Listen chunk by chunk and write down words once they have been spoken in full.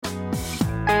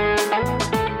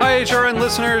HRN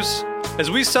listeners.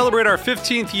 As we celebrate our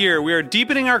 15th year, we are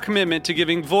deepening our commitment to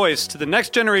giving voice to the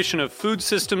next generation of food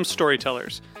systems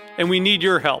storytellers, and we need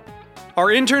your help. Our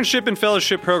internship and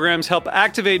fellowship programs help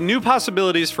activate new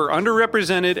possibilities for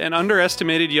underrepresented and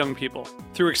underestimated young people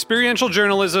through experiential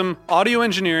journalism, audio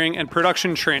engineering, and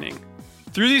production training.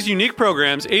 Through these unique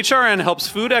programs, HRN helps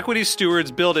food equity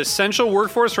stewards build essential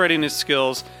workforce readiness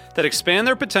skills that expand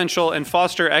their potential and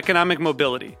foster economic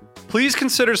mobility. Please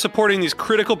consider supporting these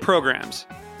critical programs.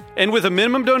 And with a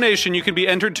minimum donation, you can be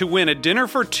entered to win a dinner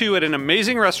for two at an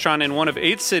amazing restaurant in one of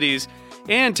 8 cities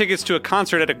and tickets to a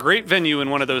concert at a great venue in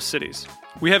one of those cities.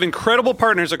 We have incredible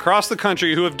partners across the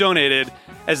country who have donated,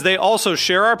 as they also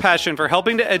share our passion for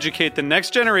helping to educate the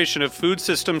next generation of food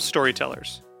systems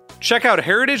storytellers. Check out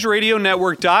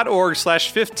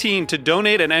heritageradionetwork.org/15 to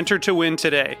donate and enter to win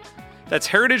today. That's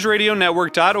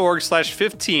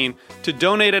heritageradionetwork.org/15 to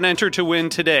donate and enter to win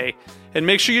today. And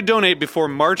make sure you donate before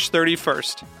March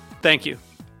 31st. Thank you.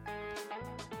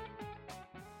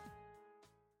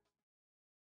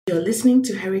 You're listening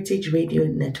to Heritage Radio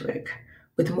Network.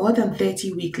 With more than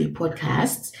 30 weekly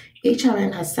podcasts,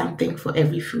 HRN has something for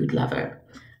every food lover.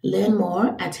 Learn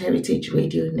more at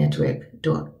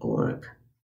heritageradionetwork.org.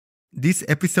 This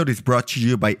episode is brought to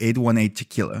you by 818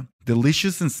 Tequila,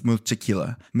 delicious and smooth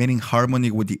tequila made in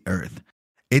harmony with the earth.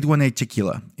 818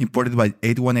 Tequila, imported by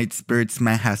 818 Spirits,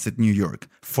 Manhasset, New York.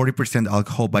 40%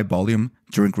 alcohol by volume.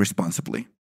 Drink responsibly.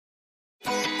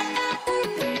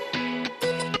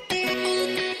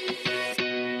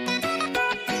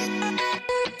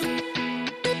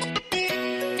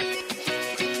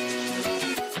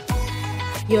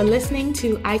 You're listening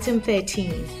to Item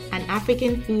 13, an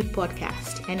African food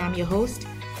podcast, and I'm your host,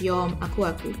 Yom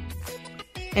Akuaku.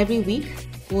 Every week,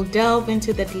 we'll delve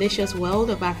into the delicious world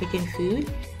of African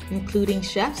food, including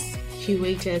chefs,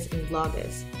 curators, and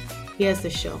bloggers. Here's the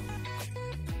show.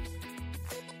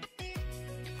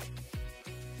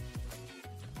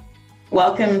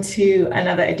 Welcome to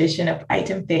another edition of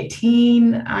Item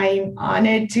 13. I'm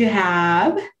honored to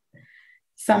have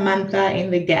Samantha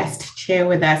in the guest chair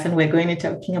with us, and we're going to be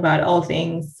talking about all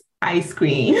things ice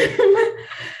cream,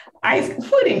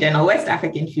 food in general, West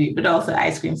African food, but also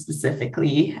ice cream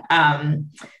specifically.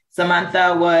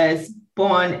 Samantha was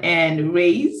born and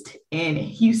raised in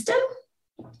Houston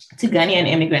to Ghanaian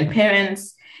immigrant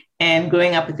parents, and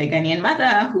growing up with a Ghanaian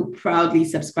mother who proudly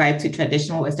subscribed to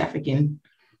traditional West African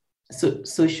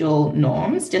social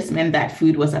norms just meant that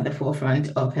food was at the forefront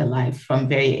of her life from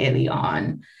very early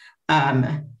on.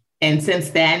 And since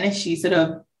then, she sort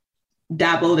of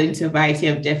dabbled into a variety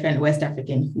of different West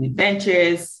African food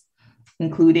ventures,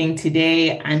 including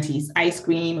today, Auntie's Ice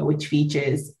Cream, which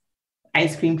features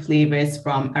ice cream flavors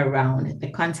from around the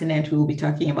continent. We will be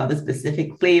talking about the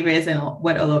specific flavors and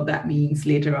what all of that means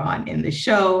later on in the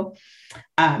show.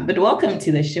 But welcome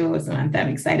to the show, Samantha. I'm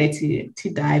excited to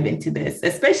dive into this,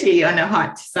 especially on a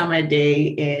hot summer day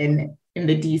in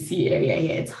the DC area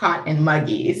here. It's hot and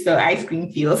muggy, so ice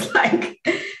cream feels like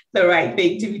the right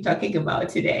thing to be talking about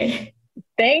today.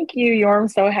 Thank you, Yorm.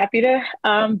 So happy to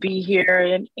be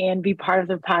here and be part of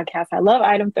the podcast. I love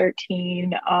Item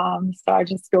 13, so I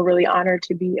just feel really honored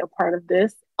to be a part of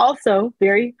this. Also,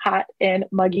 very hot and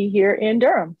muggy here in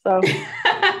Durham, so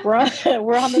we're on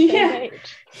the same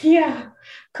page. Yeah.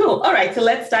 Cool. All right. So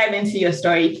let's dive into your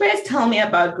story. First, tell me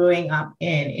about growing up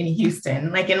in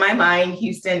Houston. Like, in my mind,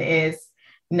 Houston is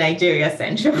Nigeria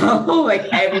Central, like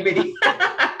everybody.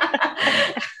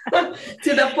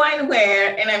 To the point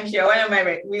where, and I'm sure one of my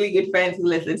really good friends who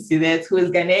listens to this, who is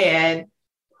Ghanaian,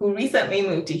 who recently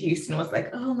moved to Houston, was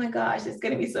like, oh my gosh, there's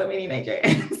going to be so many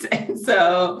Nigerians. And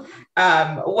so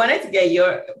wanted to get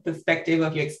your perspective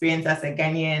of your experience as a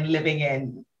Ghanaian living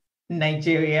in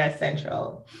Nigeria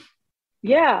Central.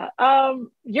 Yeah,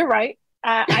 you're right.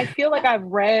 I feel like I've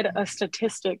read a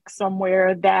statistic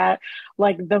somewhere that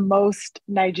like the most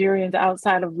Nigerians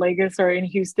outside of Lagos are in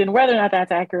Houston. Whether or not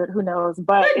that's accurate, who knows,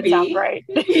 but it sounds right.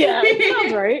 Yeah, it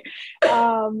sounds right.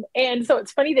 And so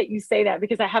it's funny that you say that,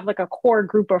 because I have like a core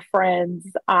group of friends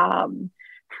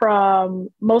from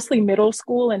mostly middle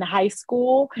school and high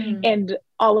school, and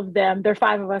all of them, there are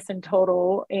 5 of us in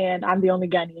total, and I'm the only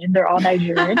Ghanaian. They're all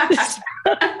Nigerian.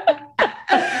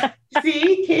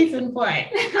 See, case in point.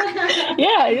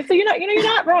 Yeah, so you're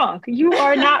not wrong. You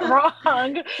are not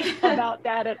wrong about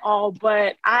that at all.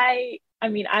 But I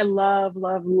mean, I loved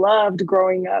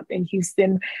growing up in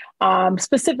Houston,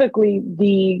 specifically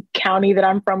the county that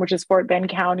I'm from, which is Fort Bend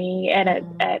County, and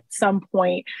at some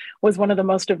point was one of the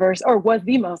most diverse, or was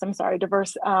the most,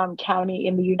 diverse county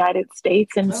in the United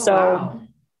States. And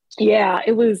Yeah,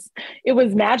 it was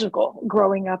magical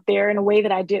growing up there in a way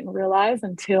that I didn't realize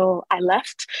until I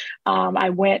left. I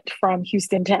went from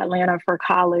Houston to Atlanta for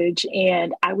college,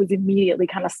 and I was immediately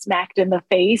kind of smacked in the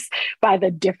face by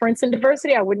the difference in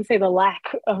diversity. I wouldn't say the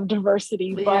lack of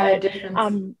diversity, Yeah, but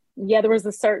difference. yeah, there was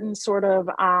a certain sort of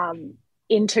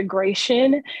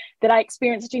integration that I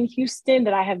experienced in Houston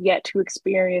that I have yet to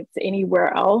experience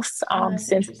anywhere else Oh, that's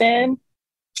since interesting. then.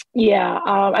 Yeah,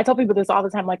 I tell people this all the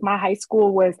time. Like my high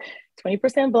school was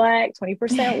 20% Black,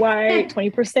 20% white,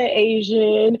 20%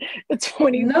 Asian,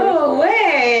 20%. No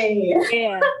way.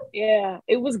 Yeah, yeah,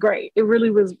 it was great. It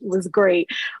really was great.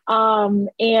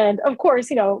 And of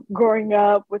course, growing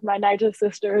up with my Niger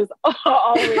sisters,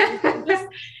 always just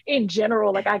in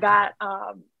general, like I got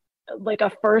like a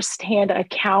firsthand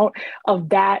account of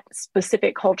that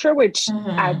specific culture, which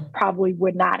I Mhm. probably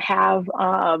would not have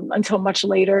until much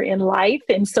later in life.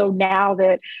 And so now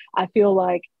that I feel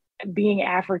like being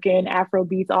African, Afro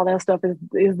beats, all that stuff is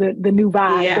the new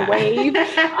vibe, the wave.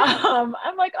 Yeah.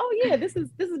 I'm like, oh yeah, this has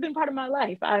been part of my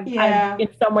life. I've Yeah. in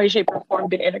some way, shape, or form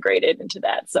been integrated into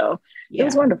that. So it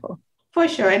was Yeah, wonderful. for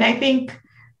sure. And I think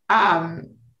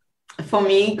um, for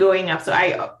me growing up, so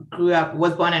I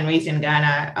was born and raised in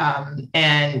Ghana,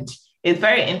 and it's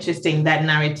very interesting that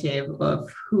narrative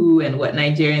of who and what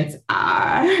Nigerians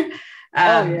are Oh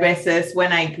yeah. versus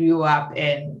when I grew up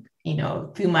and,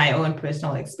 through my own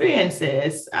personal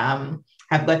experiences,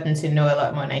 have gotten to know a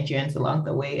lot more Nigerians along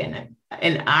the way.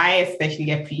 And I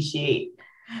especially appreciate,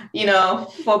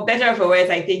 for better or for worse,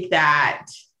 I think that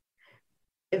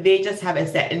they just have a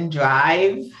certain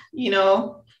drive,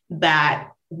 that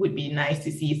would be nice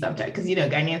to see sometimes. Because,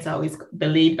 Ghanaians are always the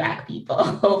laid back people,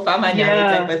 farmer nyame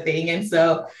type Yeah. of thing. And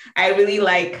so I really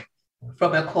like,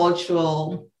 from a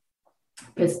cultural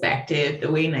perspective,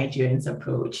 the way Nigerians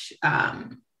approach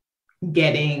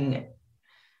getting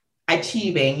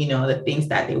achieving, the things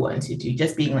that they want to do,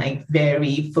 just being like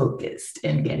very focused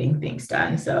and getting things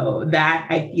done. So that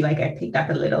I feel like I picked up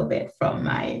a little bit from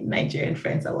my Nigerian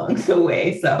friends along the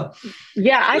way. So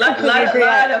Yeah, I lot, completely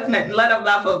lot, agree. lot of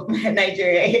love of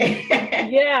Nigeria.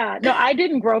 Yeah, no, I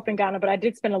didn't grow up in Ghana, but I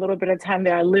did spend a little bit of time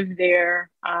there. I lived there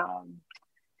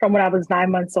from when I was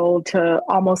 9 months old to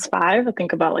almost five, I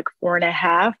think about like four and a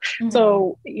half. Mhm.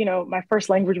 So, my first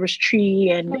language was Tree,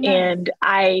 Oh, and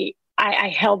nice. I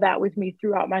held that with me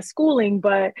throughout my schooling.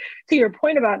 But to your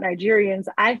point about Nigerians,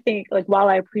 I think like while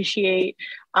I appreciate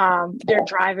their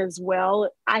drive as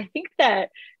well, I think that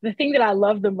the thing that I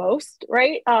love the most,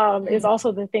 right, is Mhm.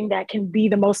 also the thing that can be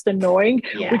the most annoying,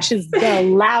 which Yes. is the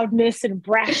loudness and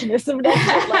brashness of that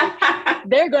shit. Like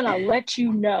they're gonna let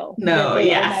you know that No,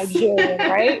 they are yes. Nigerian,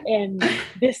 right? And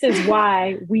this is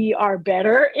why we are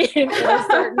better in a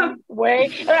certain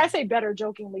way. And I say better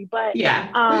jokingly, but Yeah.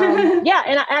 yeah,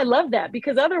 and I love that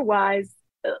because otherwise,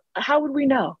 how would we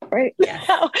know, right? Yes.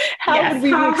 How would Yes. we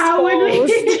be How would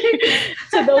exposed we?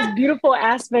 to those beautiful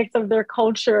aspects of their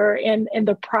culture and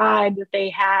the pride that they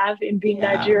have in being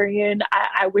Yeah. Nigerian?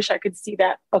 I wish I could see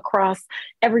that across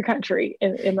every country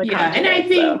in the Yeah. And I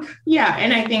continent. So think, yeah,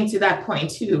 and I think to that point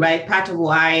too, right? Part of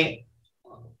why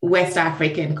West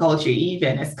African culture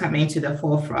even is coming to the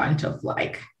forefront of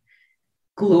like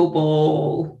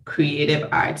global creative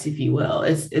arts, if you will,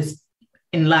 is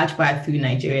in large part through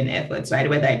Nigerian efforts, right?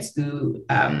 Whether it's through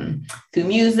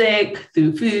music,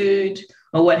 through food,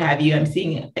 or what have you. I'm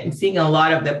seeing a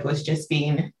lot of the posts just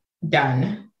being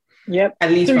done, yep,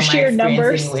 at least through from my sheer experience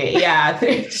numbers. anyway. Yeah,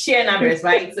 sheer numbers,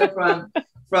 right? So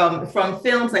from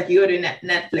films like you go to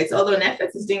Netflix, although Netflix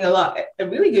is doing a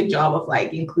really good job of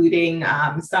like including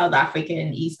South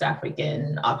African, East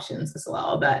African options as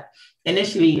well. But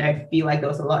initially, I feel like there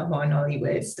was a lot more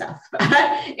Nollywood stuff.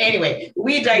 Anyway,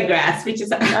 we digress, which is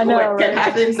what I know, can right?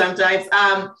 happen sometimes.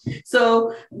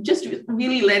 So just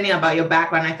really learning about your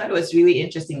background, I thought it was really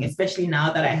interesting, especially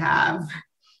now that I have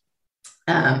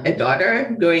a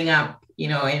daughter growing up,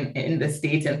 in the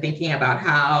States and thinking about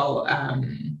how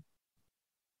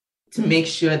to make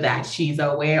sure that she's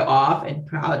aware of and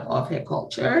proud of her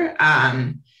culture.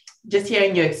 Just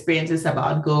hearing your experiences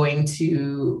about going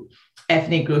to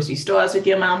ethnic grocery stores with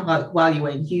your mom while you were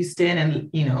in Houston and,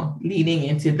 leading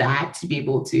into that to be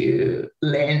able to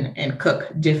learn and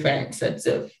cook different sorts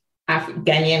of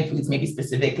Ghanaian foods, maybe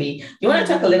specifically. You want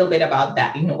to talk a little bit about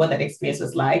that, what that experience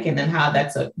was like, and then how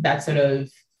that sort of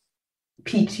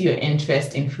piqued your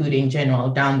interest in food in general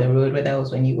down the road, whether it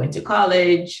was when you went to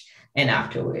college and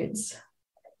afterwards.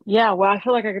 Yeah, well, I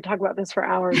feel like I could talk about this for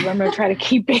hours, but I'm going to try to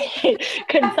keep it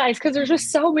concise because there's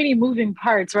just so many moving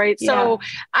parts, right? Yeah. So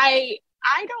I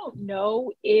don't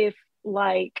know if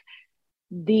like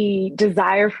the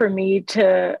desire for me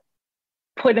to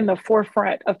put in the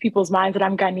forefront of people's minds that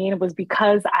I'm Ghanaian was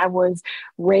because I was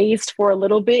raised for a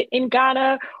little bit in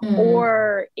Ghana,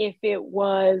 or if it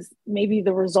was maybe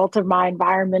the result of my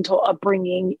environmental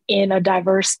upbringing in a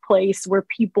diverse place where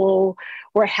people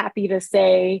were happy to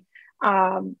say,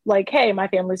 like, hey, my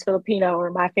family's Filipino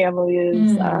or my family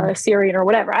is Syrian or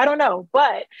whatever. I don't know.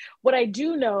 But what I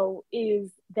do know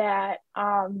is that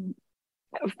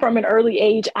from an early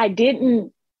age, I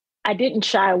didn't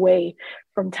shy away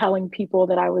from telling people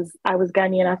that I was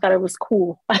Ghanaian. I thought it was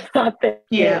cool. I thought that,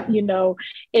 you know,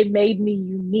 it made me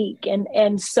unique.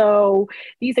 And so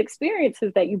these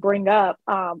experiences that you bring up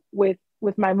with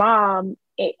my mom,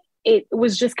 it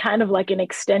was just kind of like an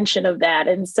extension of that.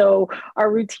 And so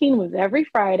our routine was every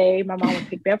Friday, my mom would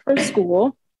pick me up from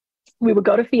school. We would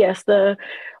go to Fiesta,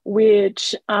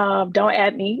 which, don't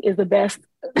at me, is the best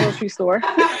grocery store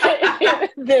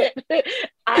that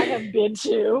I have been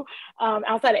to.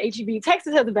 Outside of HEB,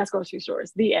 Texas has the best grocery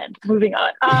stores. The end. Moving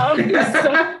on.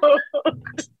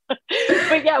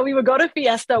 But yeah, we would go to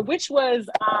Fiesta, which was,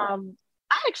 I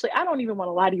don't even want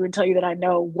to lie to you and tell you that I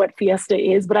know what Fiesta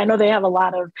is, but I know they have a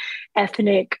lot of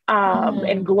ethnic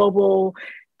and global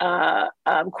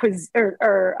quiz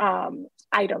or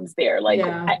items there. Like,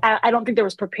 I don't think there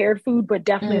was prepared food, but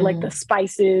definitely like the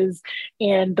spices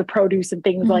and the produce and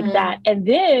things like that. And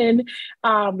then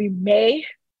we may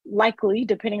likely,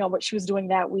 depending on what she was doing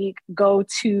that week, go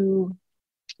to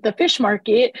the fish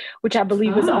market, which I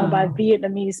believe was owned by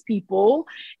Vietnamese people.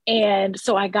 And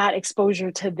so I got exposure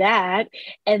to that.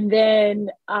 And then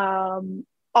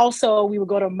also we would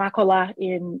go to Makola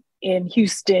in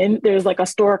Houston. There's like a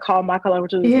store called Makola,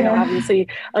 which is you know, obviously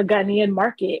a Ghanaian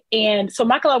market. And so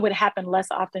Makola would happen less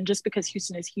often just because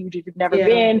Houston is huge if you've never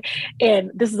been.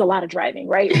 And this is a lot of driving,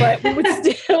 right? But we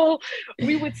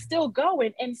would still go.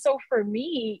 And so for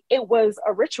me, it was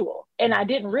a ritual. And I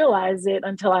didn't realize it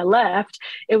until I left.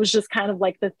 It was just kind of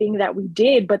like the thing that we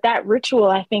did. But that ritual,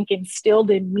 I think, instilled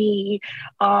in me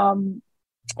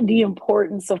the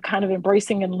importance of kind of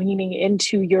embracing and leaning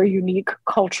into your unique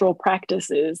cultural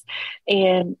practices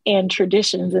and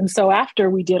traditions. And so after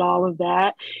we did all of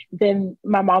that, then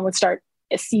my mom would start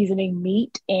seasoning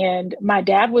meat. And my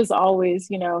dad was always,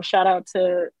 you know, shout out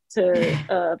to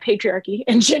patriarchy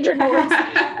and gender norms,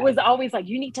 was always like,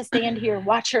 you need to stand here and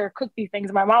watch her cook these things.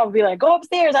 And my mom would be like, go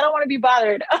upstairs. I don't want to be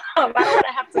bothered. I don't want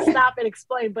to have to stop and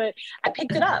explain, but I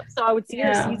picked it up. So I would see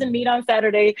her season meat on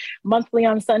Saturday, monthly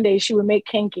on Sunday, she would make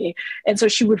kenke. And so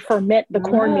she would ferment the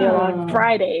cornmeal on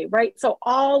Friday, right? So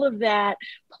all of that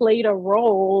played a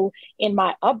role in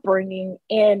my upbringing.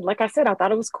 And like I said, I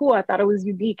thought it was cool. I thought it was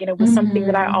unique. And it was something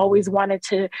that I always wanted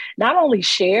to not only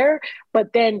share,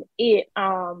 but then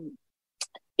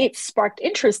it sparked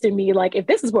interest in me. Like, if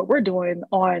this is what we're doing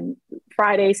on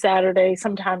Friday, Saturday,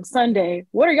 sometimes Sunday,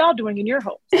 what are y'all doing in your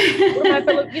homes? What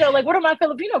are my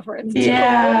Filipino friends doing?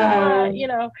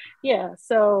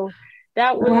 So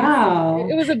that was,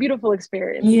 it was a beautiful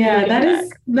experience. Yeah,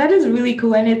 that is really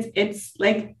cool. And it's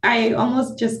like, I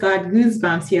almost just got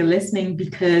goosebumps here listening,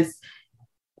 because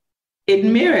it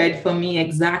mirrored for me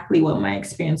exactly what my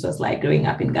experience was like growing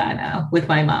up in Ghana with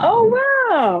my mom. Oh,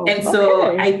 wow. And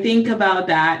so I think about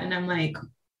that and I'm like,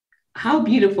 how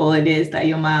beautiful it is that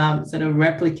your mom sort of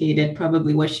replicated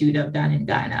probably what she would have done in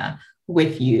Ghana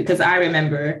with you. Because I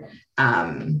remember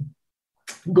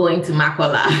going to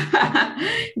Makola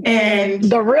and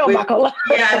the real Makola.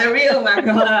 Yeah, the real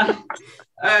Makola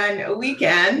on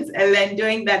weekends, and then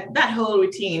doing that whole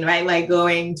routine, right? Like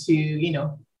going to, you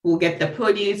know, we'll get the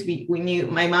produce. We knew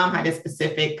my mom had a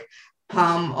specific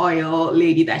palm oil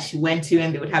lady that she went to,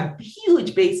 and they would have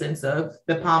huge basins of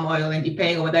the palm oil, and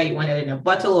depending on whether you wanted it in a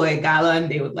bottle or a gallon,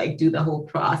 they would like do the whole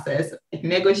process of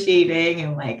negotiating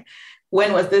and like,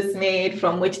 when was this made?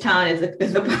 From which town is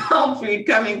the palm fruit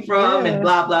coming from? And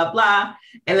blah, blah, blah.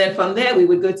 And then from there, we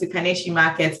would go to Kaneshi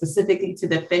Market, specifically to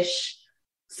the fish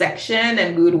section,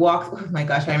 and we would walk. Oh my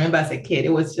gosh, I remember as a kid,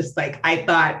 it was just like, I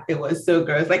thought it was so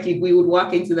gross. Like we would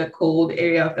walk into the cold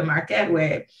area of the market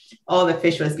where all the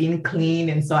fish was being cleaned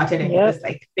and sorted, and just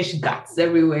like fish guts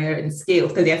everywhere and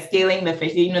scales, because they're scaling the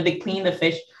fish. You know, they clean the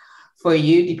fish for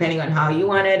you depending on how you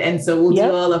want it. And so we'll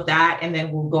do all of that, and then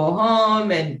we'll go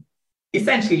home, and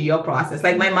essentially your process.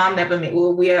 Like my mom never made,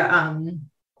 we are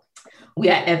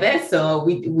Eves, so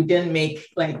we didn't make,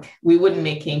 like, we wouldn't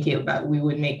make kenke, but we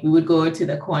would go to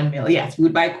the corn mill. Yes, we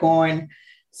would buy corn,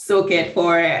 soak it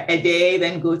for a day,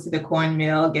 then go to the corn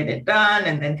mill, get it done,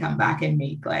 and then come back and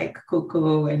make like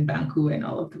cocoa and banku and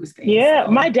all of those things. Yeah,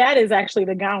 so my dad is actually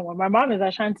the Ghan one. My mom is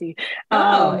Ashanti.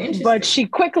 Interesting. But she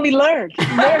quickly learned.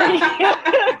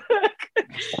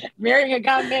 marrying a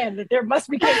God man, that there must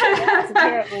be cake in the house,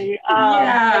 apparently.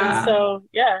 Yeah. And so,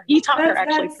 yeah, he taught her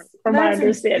actually, from my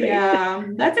understanding. Yeah,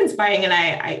 that's inspiring. And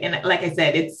and like I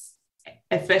said, it's,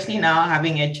 especially now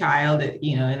having a child,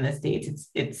 you know, in the States,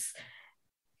 it's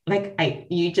like,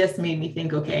 you just made me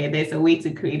think, okay, there's a way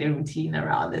to create a routine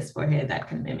around this for her that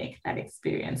can mimic that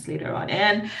experience later on.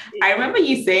 And I remember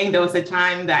you saying there was a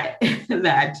time that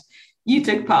that you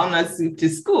took palm nut soup to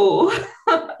school.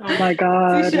 Oh my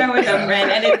God. To share with a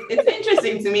friend. And it's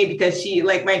interesting to me because she,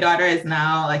 like, my daughter is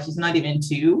now, like, she's not even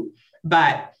 2,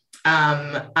 but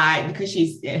because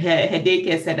her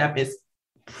daycare setup is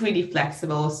pretty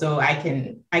flexible, so I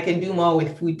can do more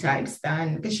with food types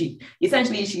than, because she's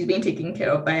being taken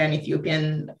care of by an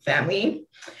Ethiopian family,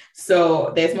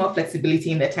 so there's more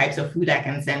flexibility in the types of food I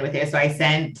can send with her. So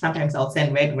sometimes I'll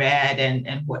send red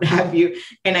and what have you.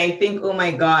 And I think, oh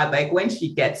my God, like when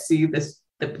she gets to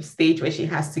the stage where she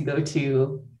has to go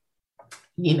to,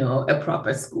 you know, a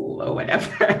proper school or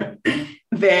whatever,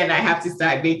 then I have to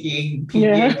start making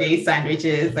PB&J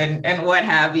sandwiches and what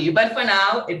have you. But for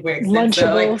now, it works.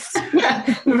 Lunchables.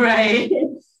 So, right.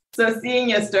 So seeing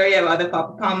your story about the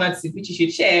palm nut soup, which you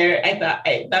should share, I thought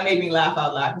that made me laugh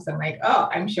out loud, because I'm like, oh,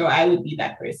 I'm sure I would be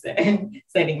that person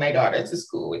sending my daughter to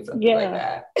school with something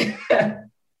like that.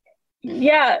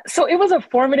 Yeah, so it was a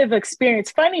formative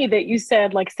experience. Funny that you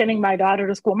said, like, sending my daughter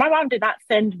to school. My mom did not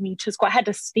send me to school. I had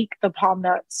to sneak the palm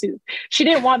nut soup. She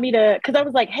didn't want me to, because I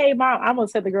was like, hey, Mom, I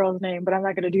almost said the girl's name, but I'm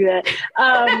not going to do that.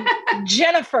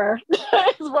 Jennifer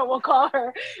is what we'll call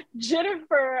her.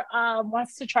 Jennifer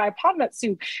wants to try palm nut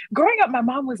soup. Growing up, my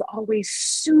mom was always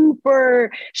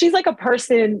she's like a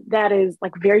person that is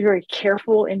like very, very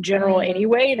careful in general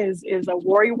anyway, and is a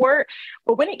worrywart.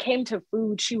 But when it came to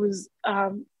food, she was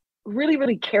really,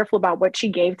 really careful about what she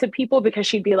gave to people, because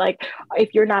she'd be like,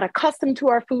 if you're not accustomed to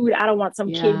our food, I don't want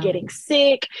some kid getting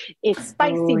sick. It's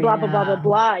spicy, blah, blah, blah, blah,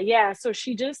 blah. Yeah. So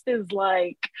she just is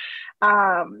like,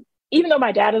 even though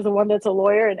my dad is the one that's a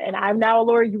lawyer and I'm now a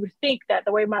lawyer, you would think that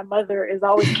the way my mother is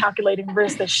always calculating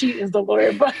risk, that she is the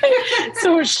lawyer. But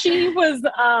so she was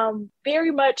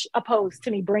very much opposed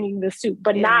to me bringing the soup,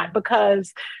 but not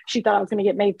because she thought I was going to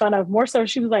get made fun of. More so,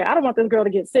 she was like, I don't want this girl to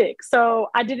get sick. So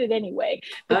I did it anyway,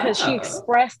 because she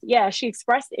expressed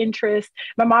interest.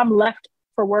 My mom left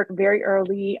for work very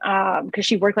early because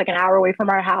she worked like an hour away from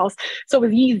our house, so it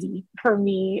was easy for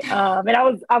me, and I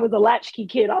was a latchkey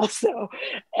kid also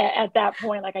at that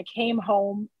point. Like, I came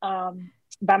home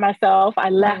by myself. I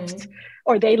left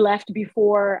or they left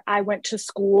before I went to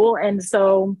school, and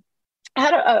so I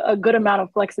had a good amount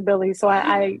of flexibility. So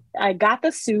I got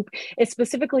the soup. It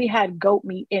specifically had goat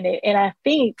meat in it, and I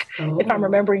think, if I'm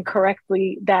remembering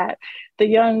correctly, that the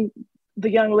young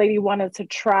lady wanted to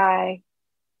try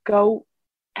goat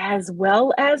as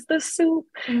well as the soup.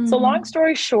 So long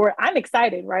story short, I'm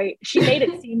excited, right? She made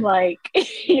it seem like,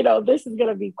 you know, this is going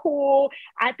to be cool.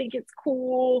 I think it's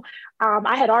cool.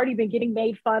 I had already been getting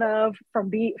made fun of for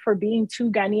being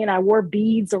too Ghanaian. I wore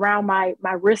beads around my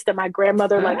wrist that my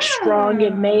grandmother like strung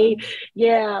and made.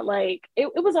 Yeah, like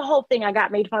it was a whole thing. I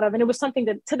got made fun of, and it was something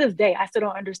that to this day I still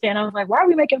don't understand. I was like, why are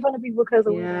we making fun of people because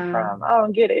of where they're from? I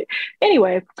don't get it.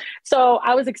 Anyway, so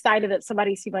I was excited that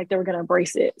somebody seemed like they were going to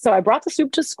embrace it. So I brought the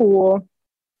soup to school.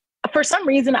 For some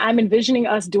reason, I'm envisioning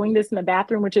us doing this in the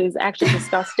bathroom, which is actually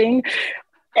disgusting.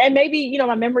 And maybe, you know,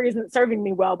 my memory isn't serving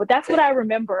me well, but that's what I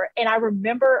remember. And I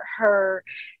remember her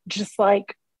just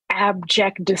like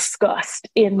abject disgust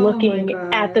in looking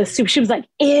at the soup. She was like,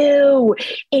 ew,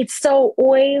 it's so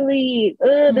oily.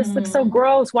 Ugh, this looks so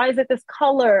gross. Why is it this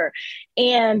color?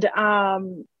 And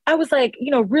I was like,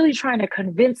 you know, really trying to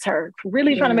convince her,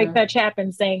 really trying to make fetch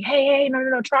happen, saying, hey,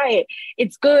 no, try it.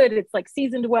 It's good. It's like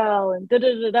seasoned well and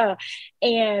da-da-da-da.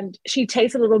 And she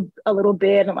tasted a little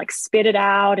bit and like spit it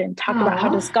out and talked about how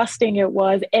disgusting it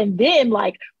was. And then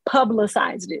like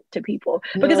publicized it to people,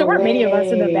 because there weren't many of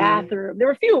us in the bathroom. There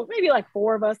were few, maybe like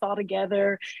 4 of us all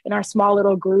together in our small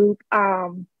little group.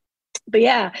 But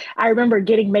yeah, I remember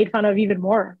getting made fun of even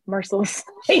more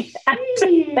mercilessly after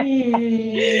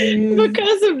that,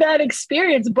 because of that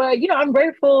experience. But, you know, I'm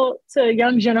grateful to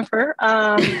young Jennifer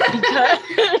because,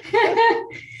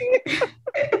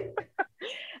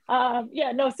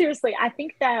 yeah, no, seriously, I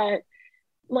think that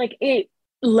like it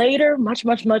later, much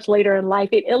later in life,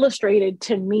 it illustrated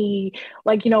to me,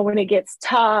 like, you know, when it gets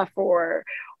tough or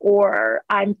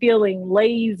I'm feeling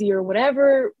lazy or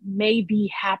whatever may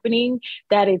be happening,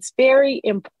 that it's very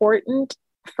important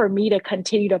for me to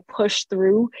continue to push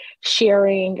through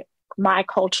sharing my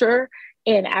culture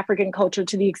and African culture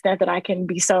to the extent that I can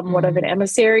be somewhat of an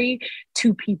emissary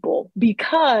to people,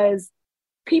 because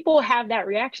people have that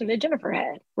reaction that Jennifer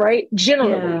had, right?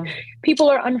 Generally, Yeah. people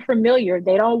are unfamiliar.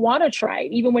 They don't want to try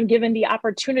it, even when given the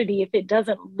opportunity. If it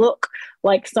doesn't look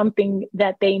like something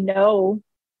that they know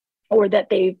or that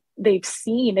they've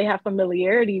seen, they have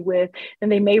familiarity with, then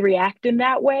they may react in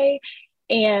that way.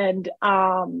 And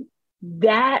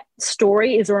that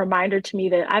story is a reminder to me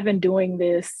that I've been doing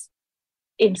this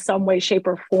in some way, shape,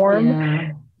 or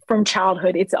form from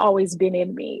childhood. It's always been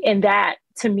in me. And that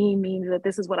to me means that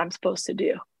this is what I'm supposed to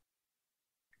do.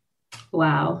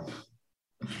 Wow.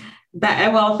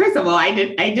 Well, first of all, I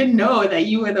didn't know that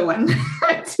you were the one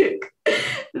that took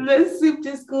the soup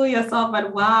to school yourself.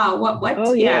 But wow, what?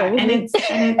 Oh, yeah. And it's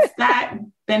that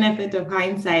benefit of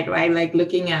hindsight, right? Like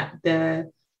looking at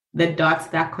the dots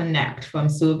that connect from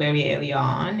so very early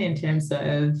on in terms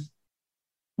of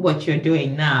what you're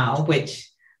doing now, which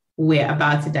we're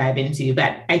about to dive into.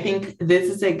 But I think this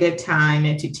is a good time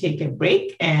to take a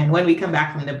break. And when we come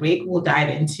back from the break, we'll dive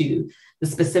into the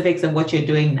specifics of what you're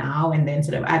doing now and then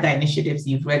sort of other initiatives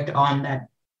you've worked on that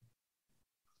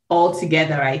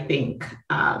altogether, I think,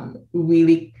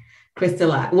 really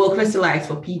crystallize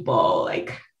for people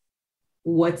like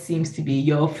what seems to be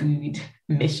your food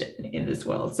mission in this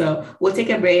world. So we'll take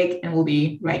a break and we'll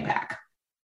be right back.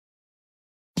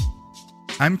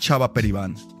 I'm Chava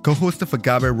Periban, co-host of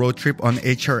Agave Road Trip on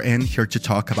HRN, here to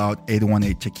talk about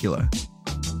 818 Tequila.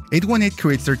 818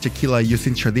 creates their tequila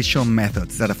using traditional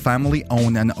methods at a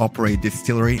family-owned and operated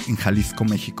distillery in Jalisco,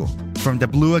 Mexico. From the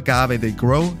blue agave they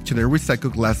grow to their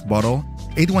recycled glass bottle,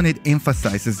 818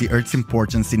 emphasizes the earth's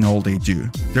importance in all they do.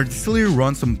 Their distillery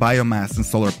runs on biomass and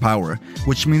solar power,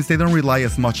 which means they don't rely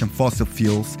as much on fossil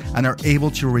fuels and are able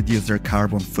to reduce their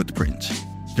carbon footprint.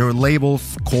 Their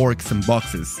labels, corks, and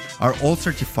boxes are all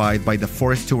certified by the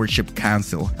Forest Stewardship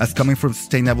Council as coming from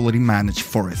sustainably managed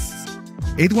forests.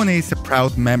 818 is a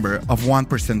proud member of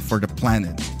 1% for the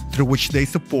Planet, through which they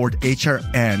support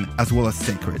HRN as well as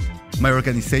Sacred, my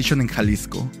organization in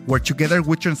Jalisco, where together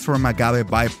we transform agave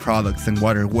byproducts and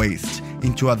water waste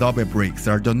into adobe bricks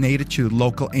that are donated to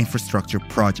local infrastructure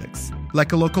projects,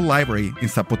 like a local library in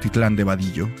Zapotitlan de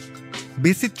Vadillo.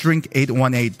 Visit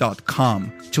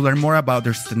drink818.com to learn more about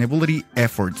their sustainability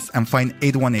efforts and find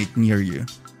 818 near you.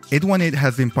 818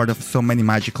 has been part of so many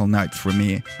magical nights for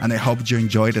me, and I hope you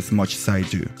enjoy it as much as I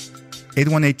do.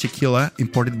 818 Tequila,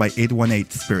 imported by 818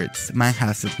 Spirits,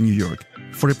 Manhasset, New York.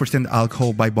 40%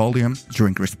 alcohol by volume.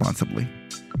 Drink responsibly.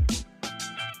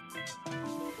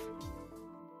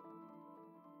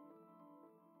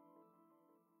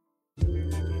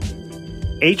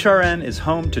 HRN is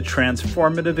home to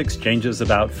transformative exchanges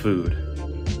about food.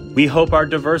 We hope our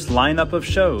diverse lineup of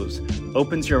shows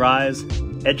opens your eyes,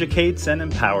 educates, and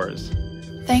empowers.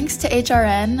 Thanks to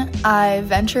HRN, I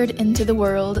ventured into the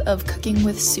world of cooking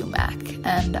with sumac,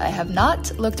 and I have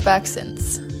not looked back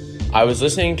since. I was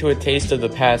listening to A Taste of the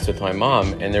Past with my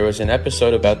mom, and there was an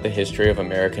episode about the history of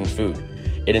American food.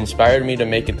 It inspired me to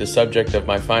make it the subject of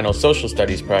my final social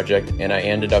studies project, and I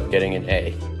ended up getting an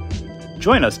A.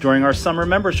 Join us during our summer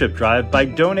membership drive by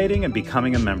donating and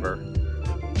becoming a member.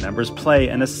 Members play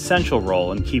an essential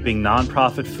role in keeping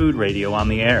nonprofit food radio on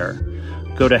the air.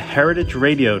 Go to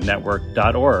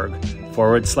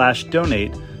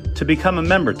heritageradionetwork.org/donate to become a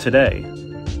member today.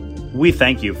 We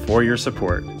thank you for your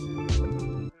support.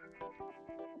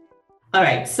 All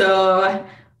right, so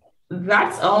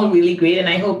that's all really great. And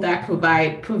I hope that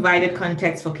provided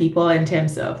context for people in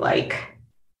terms of like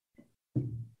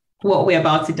what we're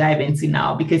about to dive into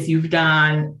now, because you've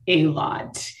done a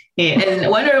lot. And I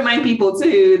want to remind people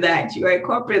too that you're a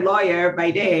corporate lawyer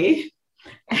by day.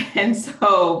 And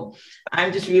so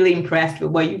I'm just really impressed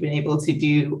with what you've been able to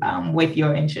do with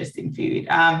your interest in food.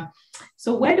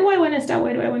 So where do I want to start?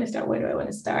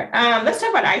 Let's talk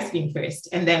about ice cream first,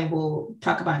 and then we'll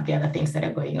talk about the other things that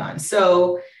are going on.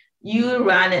 So you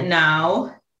run it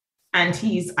now,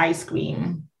 Auntie's Ice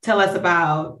Cream. Tell us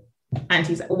about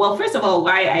Auntie's. Well, first of all,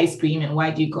 why ice cream and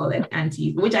why do you call it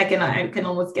Auntie's? Which I can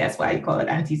almost guess why you call it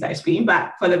Auntie's Ice Cream,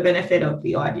 but for the benefit of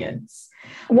the audience.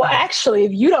 Well, actually,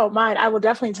 if you don't mind, I will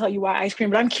definitely tell you why ice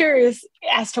cream, but I'm curious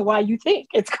as to why you think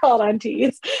it's called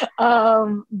Auntie's.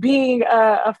 Being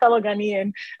a fellow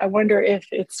Ghanaian, I wonder if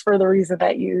it's for the reason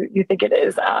that you think it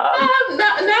is. Now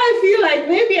I feel like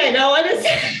maybe I don't want to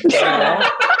say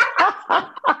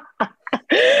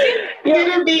You're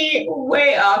going to be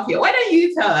way off here. Why don't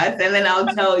you tell us, and then I'll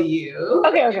tell you.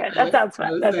 Okay. That sounds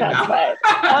fun.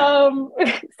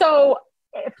 So,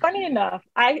 funny enough,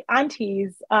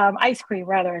 Auntie's ice cream,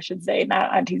 rather, I should say,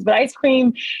 not Auntie's, but ice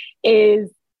cream is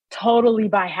totally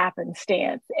by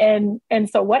happenstance. And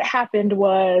so what happened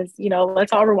was,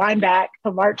 let's all rewind back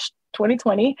to March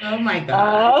 2020. Oh my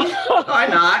God. Or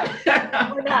not.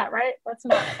 Or not, right? Let's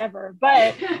not ever.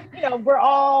 But, we're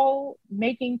all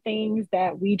making things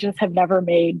that we just have never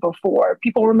made before.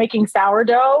 People were making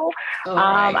sourdough.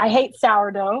 Right. I hate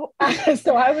sourdough.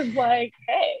 So I was like,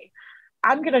 hey,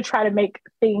 I'm going to try to make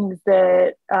things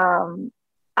that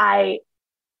I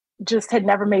just had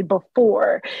never made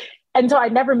before. And so I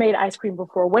never made ice cream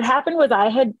before. What happened was I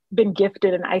had been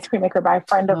gifted an ice cream maker by a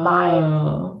friend of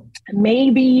mine,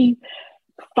 maybe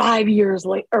 5 years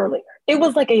earlier. It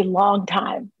was like a long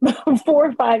time, 4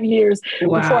 or 5 years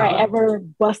before I ever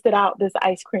busted out this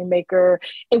ice cream maker.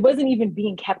 It wasn't even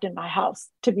being kept in my house,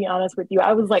 to be honest with you.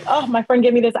 I was like, oh, my friend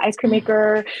gave me this ice cream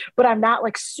maker, but I'm not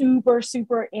like super,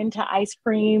 super into ice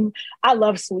cream. I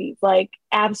love sweets, like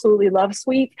absolutely love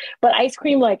sweets. But ice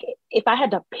cream, like if I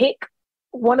had to pick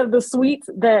one of the sweets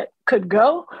that could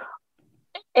go,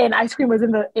 and ice cream was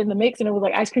in the mix, and it was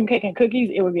like ice cream, cake, and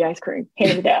cookies, it would be ice cream,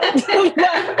 hands down.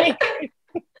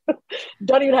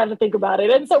 Don't even have to think about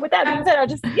it. And so with that being said, I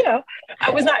just, I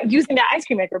was not using that ice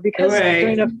cream maker because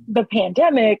during the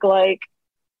pandemic, like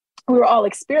we were all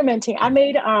experimenting. I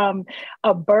made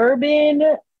a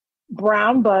bourbon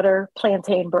brown butter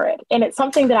plantain bread. And it's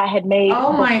something that I had made.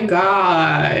 Oh my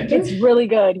God. It's really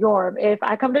good, Yorm. If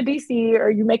I come to DC or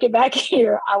you make it back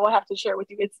here, I will have to share with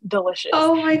you. It's delicious.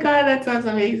 Oh my God, that sounds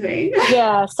amazing.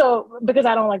 Yeah. So because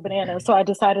I don't like bananas, so I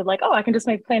decided like, I can just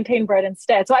make plantain bread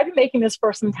instead. So I've been making this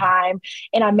for some time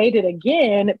and I made it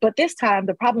again. But this time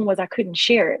the problem was I couldn't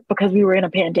share it because we were in a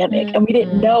pandemic and we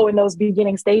didn't know in those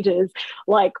beginning stages,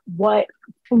 like what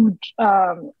food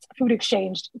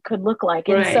exchange could look like.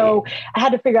 And so I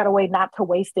had to figure out a way not to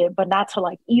waste it, but not to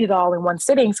like eat it all in one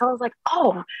sitting. So I was like,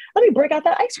 let me break out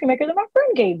that ice cream maker that my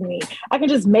friend gave me. I can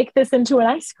just make this into an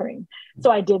ice cream.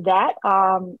 So I did that.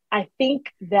 I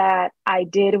think that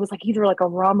it was like either like a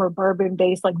rum or bourbon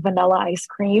based like vanilla ice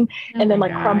cream and then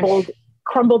like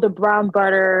crumbled the brown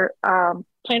butter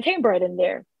plantain bread in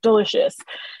there. Delicious.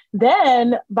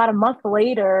 Then about a month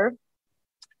later,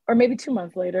 or maybe 2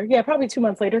 months later. Yeah, probably 2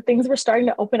 months later, things were starting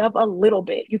to open up a little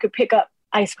bit. You could pick up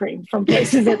ice cream from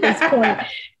places at this point.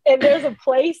 And there's a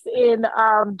place in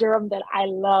Durham that I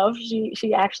love.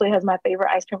 She actually has my favorite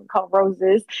ice cream called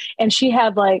Roses. And she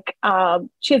had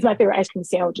she has my favorite ice cream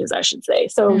sandwiches, I should say.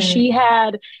 So she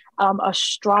had a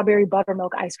strawberry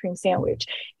buttermilk ice cream sandwich.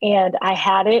 And I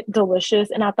had it, delicious.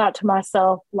 And I thought to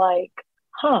myself, like,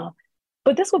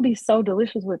 but this would be so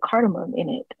delicious with cardamom in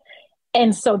it.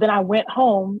 And so then I went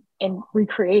home and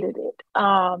recreated it.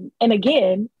 And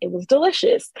again, it was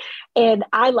delicious. And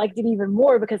I liked it even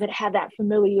more because it had that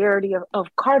familiarity of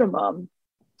cardamom,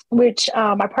 which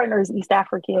my partner is East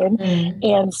African.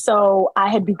 And so I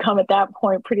had become at that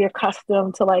point pretty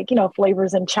accustomed to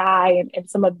flavors in chai and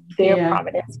some of their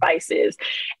prominent spices.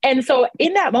 And so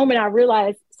in that moment, I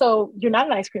realized, so you're not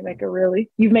an ice cream maker, really.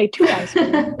 You've made 2 ice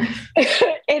creams.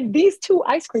 And these 2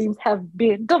 ice creams have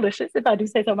been delicious, if I do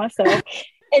say so myself.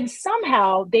 And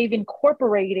somehow they've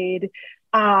incorporated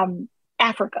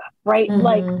Africa, right?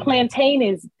 Like plantain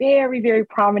is very, very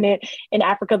prominent in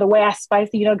Africa. The way I spice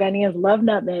it, Ghanaians love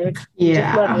nutmeg.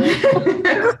 Yeah. Just love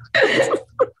it.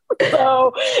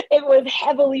 So it was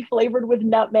heavily flavored with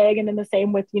nutmeg, and then the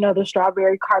same with, the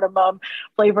strawberry cardamom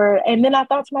flavor. And then I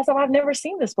thought to myself, I've never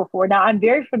seen this before. Now I'm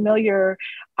very familiar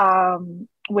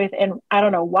with, and I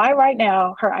don't know why right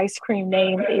now her ice cream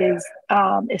name is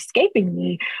escaping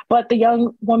me, but the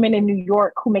young woman in New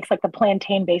York who makes like the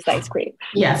plantain based ice cream.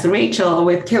 Yes, Rachel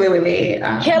with Kelly Willy.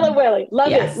 Kelly Willy,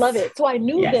 love it. So I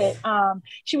knew that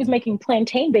she was making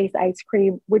plantain based ice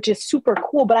cream, which is super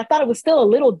cool, but I thought it was still a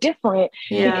little different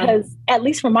because at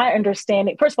least from my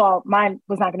understanding, first of all, mine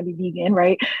was not going to be vegan,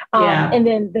 right? And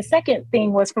then the second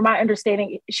thing was, from my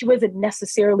understanding, she wasn't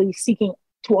necessarily seeking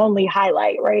to only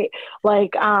highlight, right?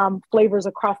 Like flavors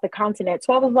across the continent.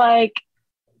 So I was like,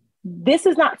 this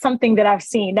is not something that I've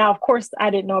seen. Now, of course,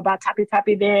 I didn't know about Tappy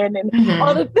Tappy then and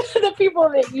all the people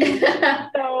that you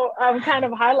kind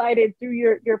of highlighted through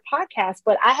your podcast,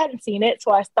 but I hadn't seen it.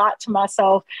 So I thought to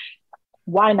myself,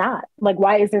 why not? Like,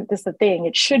 why isn't this a thing?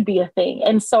 It should be a thing.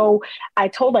 And so I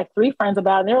told like 3 friends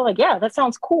about it, and they were like, yeah, that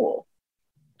sounds cool.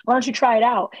 Why don't you try it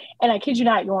out? And I kid you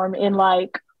not, Yorm, in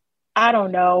like, I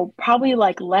don't know, probably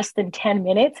like less than 10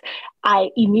 minutes, I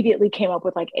immediately came up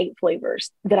with like 8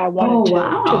 flavors that I wanted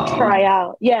to try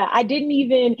out. Yeah, I didn't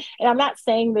even, and I'm not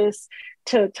saying this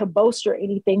to boast or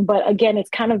anything, but again, it's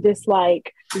kind of this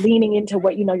like leaning into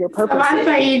what your purpose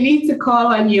Samantha, is. you need to call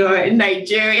on your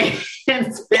Nigerian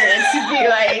spirit to be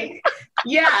like,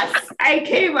 yes, I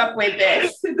came up with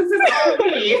this. This is all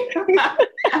me.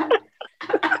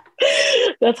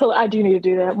 I do need to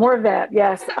do that. More of that.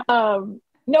 Yes.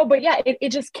 No, but yeah, it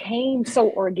just came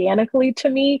so organically to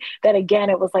me that again,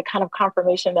 it was like kind of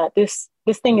confirmation that this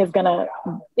thing is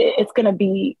it's gonna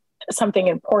be something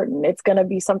important. It's gonna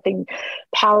be something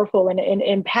powerful and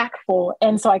impactful.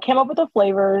 And so I came up with the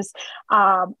flavors.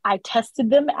 I tested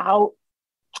them out,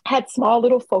 had small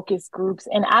little focus groups,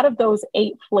 and out of those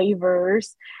 8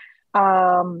 flavors,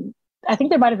 I think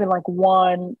there might have been like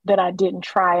 1 that I didn't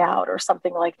try out or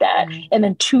something like that. And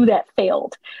then 2 that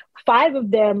failed. 5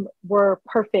 of them were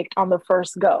perfect on the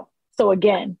first go. So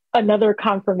again, another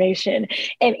confirmation.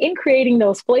 And in creating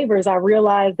those flavors, I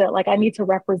realized that like I need to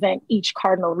represent each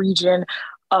cardinal region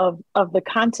of the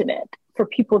continent for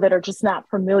people that are just not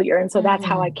familiar. And so that's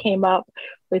how I came up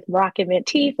with Moroccan mint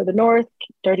tea for the north,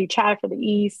 dirty chai for the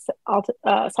east,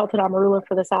 salted amarula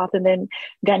for the south, and then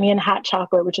Ghanaian hot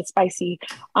chocolate, which is spicy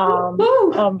for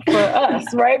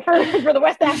us, right? For the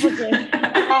West African.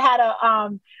 I had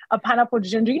a pineapple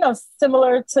ginger,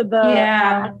 similar to the,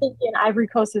 I think in Ivory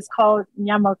Coast it's called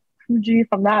Nyamakuji,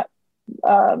 from that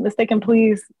mistaken,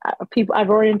 please,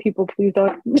 Ivorian people, please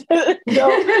don't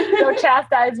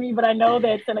chastise me, but I know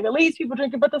that Senegalese people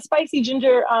drink it, but the spicy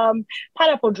ginger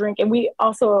pineapple drink, and we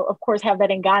also of course have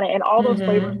that in Ghana, and all those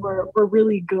flavors were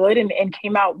really good and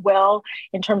came out well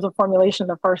in terms of formulation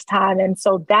the first time. And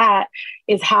so that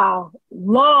is how,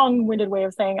 long-winded way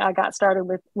of saying, I got started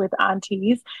with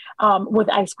Aunties, with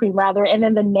ice cream rather. And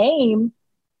then the name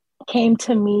came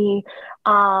to me,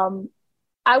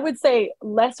 I would say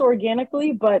less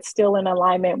organically, but still in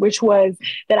alignment, which was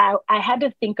that I had to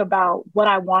think about what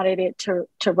I wanted it to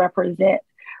represent,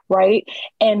 right?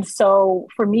 And so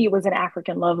for me, it was an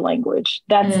African love language.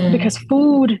 That's because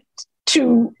food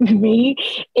to me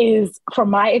is,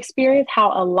 from my experience,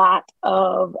 how a lot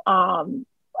of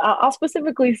I'll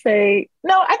specifically say,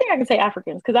 no, I think I can say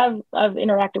Africans, because I've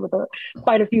interacted with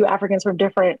quite a few Africans from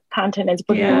different continents,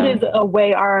 but food is a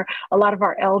way a lot of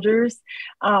our elders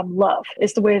love.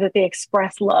 It's the way that they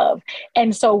express love.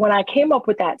 And so when I came up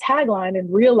with that tagline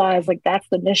and realized like that's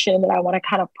the mission that I want to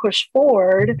kind of push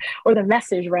forward, or the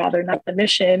message rather, not the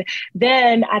mission,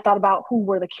 then I thought about who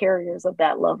were the carriers of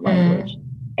that love language.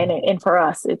 And for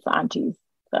us, it's Aunties.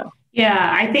 So.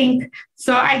 Yeah, I think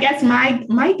so. I guess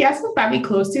my guess was probably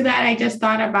close to that. I just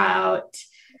thought about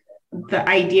the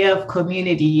idea of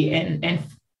community and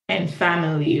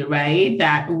family, right?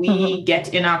 That we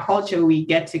get in our culture, we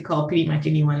get to call pretty much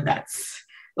anyone that's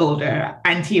older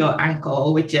auntie or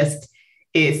uncle, which just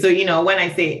is. So, when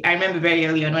I remember very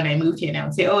early on when I moved here, and I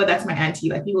would say, oh, that's my auntie.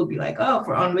 Like people would be like, oh,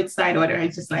 for on which side order?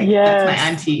 It's just like, that's my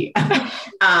auntie.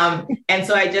 And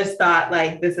so I just thought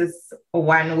like, this is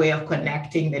one way of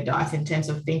connecting the dots in terms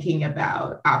of thinking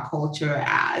about our culture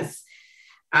as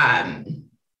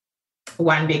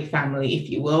one big family, if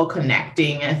you will,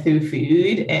 connecting through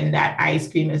food, and that ice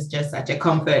cream is just such a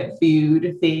comfort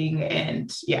food thing.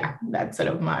 And that's sort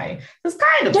of it's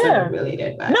kind of sort of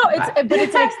related. But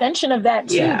it's an extension of that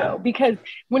too, though, because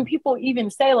when people even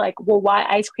say like, well, why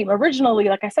ice cream? Originally,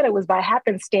 like I said, it was by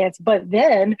happenstance, but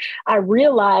then I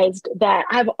realized that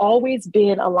I've always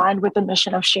been aligned with the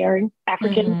mission of sharing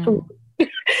African food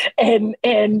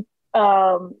and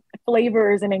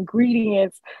flavors and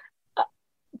ingredients,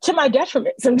 to my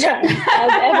detriment sometimes,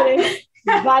 as evidenced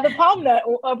by the palm nut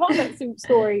soup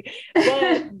story.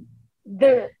 But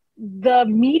the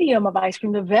medium of ice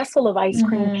cream, the vessel of ice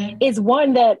cream, is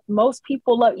one that most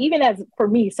people love. Even as for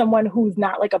me, someone who's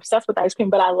not like obsessed with ice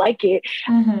cream, but I like it.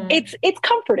 It's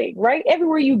comforting, right?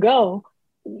 Everywhere you go,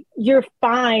 you're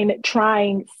fine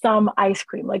trying some ice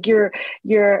cream. Like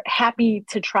you're happy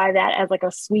to try that as like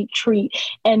a sweet treat.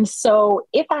 And so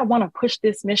if I want to push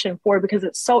this mission forward, because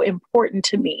it's so important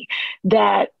to me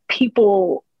that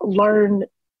people learn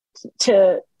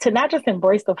to not just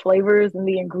embrace the flavors and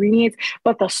the ingredients,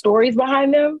 but the stories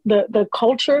behind them, the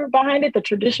culture behind it, the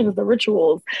traditions, the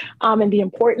rituals, and the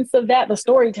importance of that, the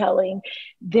storytelling,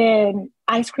 then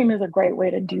ice cream is a great way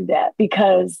to do that,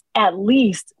 because at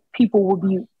least people will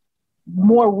be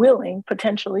more willing,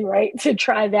 potentially, right, to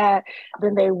try that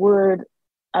than they would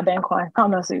a banquai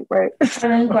palm nut soup, right?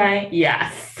 Banquai,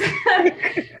 yes.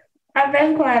 A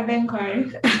banquai.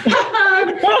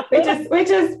 which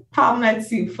is palm nut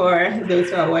soup, for those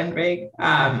who are wondering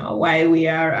why we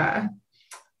are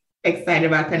excited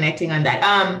about connecting on that.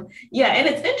 And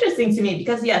it's interesting to me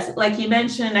because, yes, like you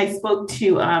mentioned, I spoke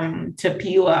to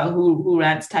Piwa, who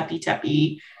runs Tapi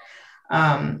Tapi,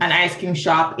 an ice cream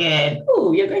shop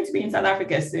you're going to be in South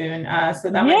Africa soon. So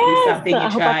that might be something you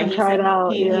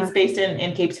try. He's based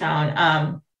in Cape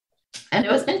Town. And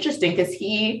it was interesting because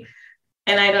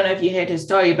and I don't know if you heard his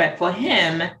story, but for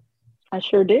him, I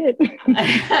sure did.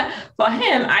 For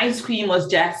him, ice cream was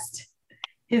just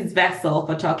his vessel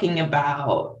for talking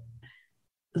about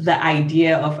the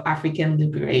idea of African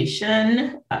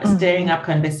liberation, stirring up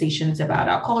conversations about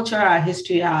our culture, our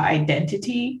history, our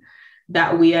identity,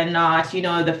 that we are not,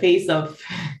 the face of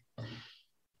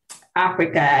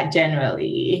Africa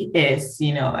generally is,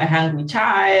 a hungry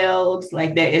child,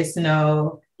 like there is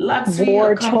no luxury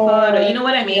or comfort, or, you know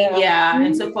what I mean? Yeah.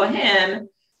 And so for him,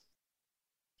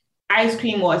 ice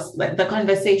cream was like the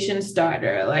conversation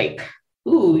starter, like,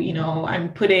 ooh,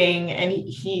 I'm putting, and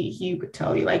he would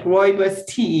tell you like rooibos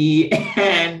tea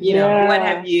and, what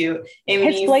have you.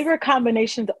 His flavor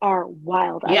combinations are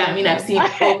wild. I've seen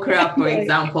okra, for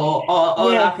example,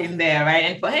 all up in there, right?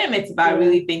 And for him, it's about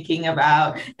really thinking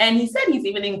about, and he said he's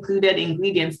even included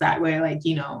ingredients that were like,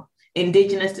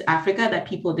 indigenous to Africa that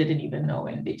people didn't even know were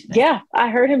indigenous. Yeah, I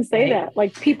heard him say that.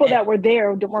 Like people that were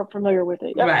there weren't familiar with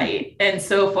it. Yep. Right. And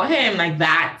so for him, like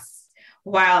that's,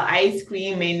 while ice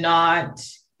cream may not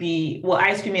be,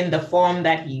 ice cream in the form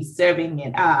that he's serving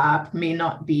it up may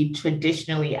not be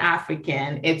traditionally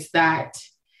African. It's that,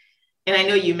 and I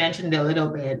know you mentioned a little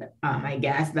bit, I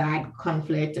guess, that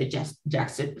conflict or just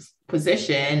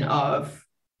juxtaposition of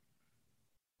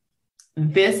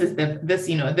this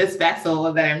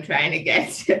vessel that I'm trying to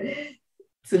get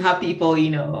to have people,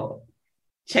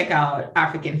 check out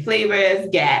African flavors,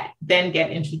 get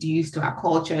introduced to our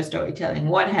culture, storytelling,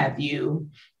 what have you,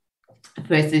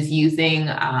 versus using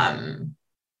the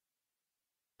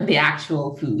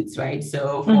actual foods, right?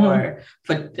 So for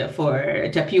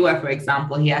Tapua, for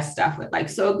example, he has stuff with like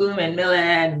sorghum and millet,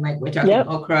 and like we're talking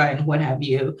okra and what have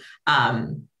you.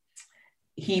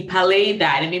 He parlayed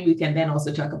that, and maybe we can then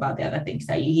also talk about the other things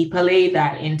that he parlayed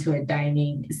that into a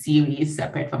dining series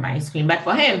separate from ice cream. But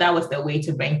for him, that was the way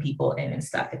to bring people in and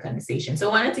start the conversation. So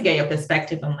I wanted to get your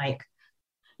perspective on like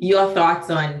your thoughts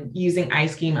on using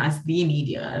ice cream as the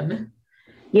medium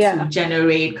to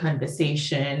generate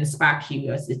conversation, spark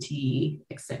curiosity,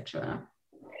 etc.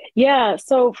 Yeah.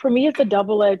 So for me, it's a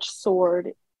double-edged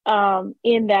sword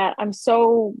in that I'm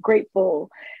so grateful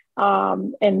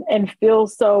and feel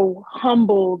so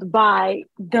humbled by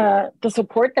the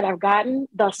support that I've gotten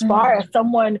thus far as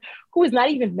someone who is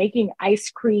not even making ice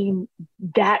cream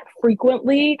that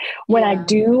frequently. When I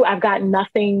do, I've gotten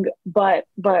nothing but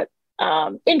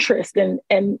interest and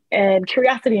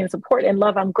curiosity and support and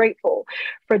love. I'm grateful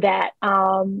for that.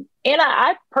 And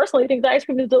I personally think the ice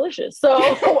cream is delicious. So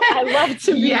I love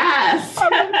to be, I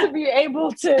love to be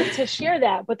able to share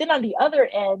that. But then on the other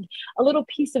end, a little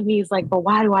piece of me is like, but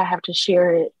why do I have to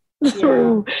share it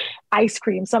through ice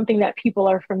cream, something that people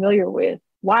are familiar with?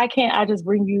 Why can't I just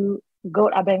bring you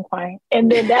goat abenquine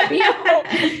and then that be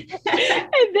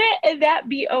and that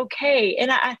be okay?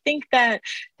 And I think that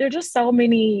there are just so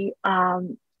many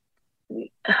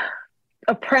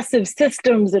oppressive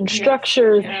systems and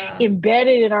structures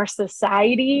embedded in our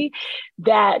society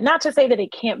that, not to say that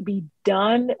it can't be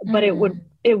done, but it would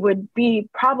be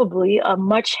probably a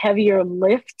much heavier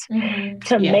lift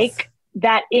to make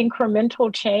that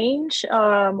incremental change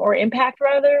or impact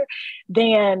rather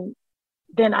than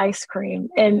ice cream.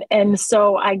 And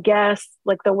so I guess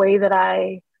like the way that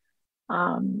I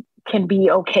can be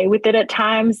okay with it at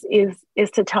times is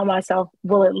to tell myself,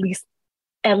 well, at least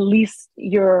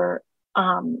you're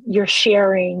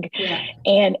sharing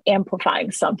and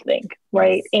amplifying something,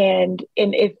 right? And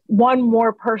if one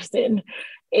more person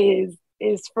is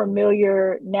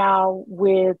familiar now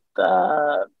with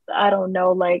I don't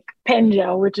know, like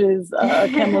penja, which is a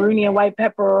Cameroonian white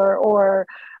pepper, or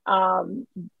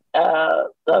a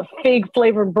fig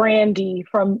flavored brandy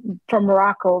from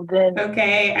Morocco, then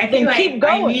I think like keep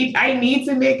going. I need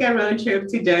to make a road trip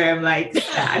to Durham like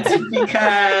that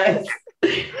because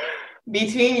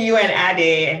between you and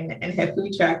Ade and her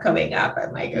food truck coming up,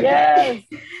 I'm like, okay.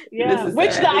 Yes.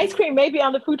 Which the ice cream may be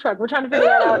on the food truck. We're trying to figure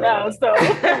that out now. So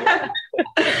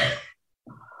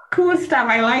cool stuff.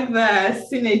 I like the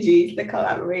synergies, the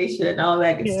collaboration, all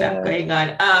that good stuff going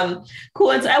on.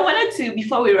 Cool. And so I wanted to,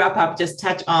 before we wrap up, just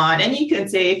touch on, and you can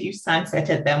say if you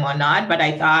sunsetted them or not, but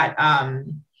I thought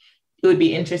it would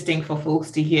be interesting for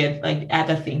folks to hear like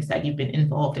other things that you've been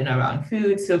involved in around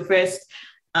food. So first,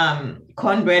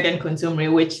 cornbread and contumely,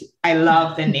 which I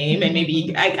love the name, and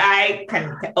maybe I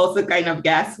can also kind of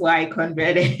guess why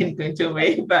cornbread and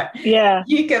contumely, but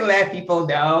you can let people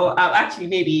know. Actually,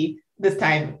 maybe this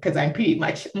time, because I'm pretty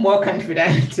much more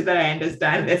confident that I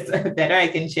understand this better, I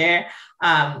can share.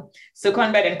 So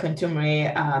cornbread and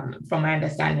contumely, from my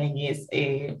understanding, is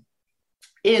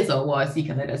or was, you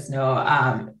can let us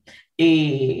know,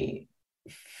 a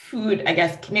food, I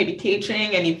guess, maybe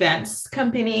catering and events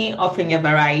company offering a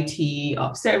variety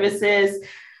of services.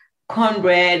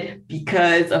 cornbread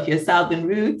because of your southern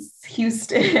roots,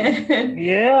 Houston.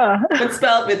 Yeah. But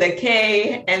spelled with a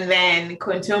K. And then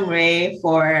kontomire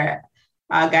for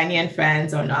our Ghanaian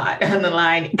friends or not on the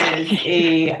line is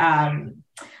a,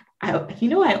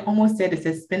 I almost said it's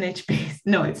a spinach based.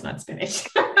 No, it's not spinach.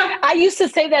 I used to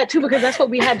say that too because that's what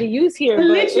we had to use here.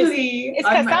 Literally, it's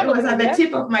cassava, it was on the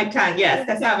tip of my tongue. Yes,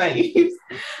 cassava leaves.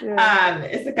 Yeah.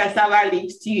 It's a cassava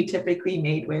leaf stew typically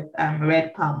made with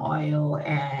red palm oil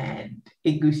and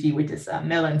egusi, which is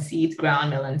melon seeds, ground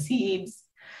melon seeds,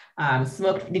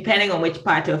 smoked, depending on which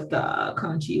part of the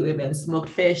country you live in, smoked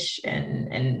fish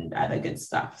and other good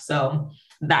stuff. So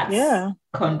that's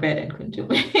cornbread and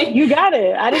kontomire. You got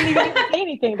it. I didn't even say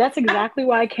anything. That's exactly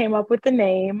why I came up with the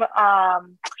name.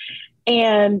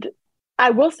 And I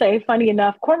will say, funny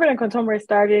enough, cornbread and kontomire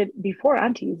started before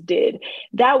Aunties did.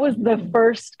 That was the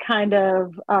first kind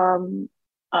of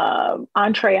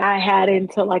entree I had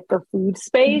into like the food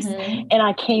space. Mm-hmm. And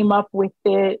I came up with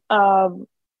it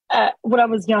when I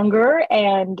was younger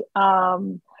and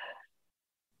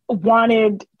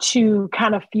wanted to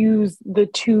kind of fuse the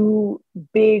two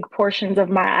big portions of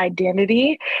my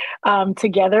identity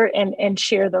together and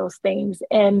share those things.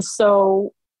 And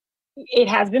so it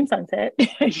has been sunset.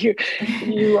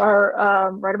 you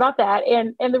are right about that.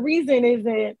 And the reason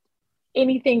isn't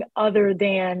anything other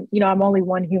than, I'm only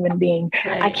one human being.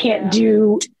 Right, I can't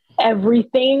do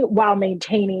everything while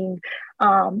maintaining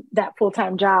that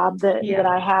full-time job that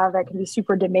I have that can be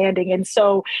super demanding. And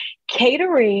so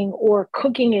catering or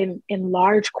cooking in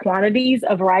large quantities,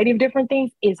 a variety of different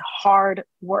things is hard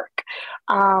work.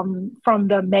 From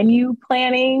the menu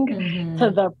planning to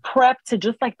the prep to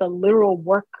just like the literal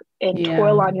work and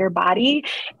toil on your body.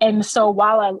 And so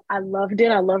while I loved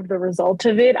it, I loved the result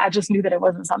of it, I just knew that it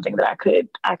wasn't something that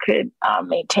I could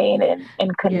maintain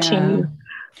and continue.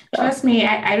 Trust me,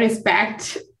 I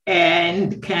respect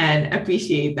and can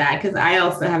appreciate that because I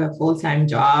also have a full-time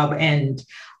job. And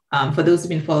for those who've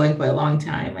been following for a long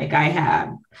time, like I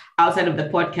have, outside of the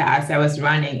podcast I was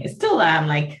running, it still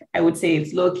like I would say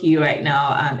it's low key right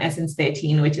now, Essence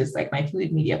 13, which is like my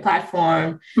food media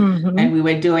platform. Mm-hmm. And we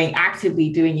were actively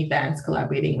doing events,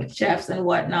 collaborating with chefs and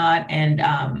whatnot.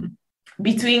 And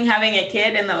between having a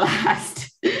kid in the last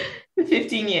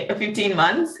 15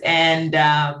 months and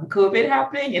COVID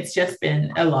happening, it's just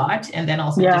been a lot. And then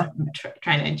also just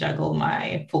trying to juggle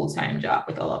my full-time job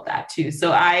with all of that too.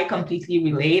 So I completely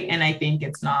relate. And I think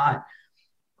it's a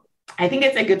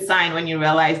good sign when you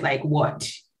realize like what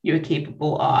you're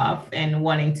capable of and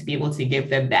wanting to be able to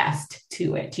give the best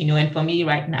to it, and for me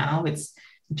right now, it's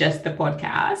just the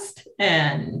podcast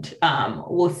and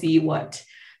we'll see what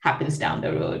happens down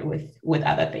the road with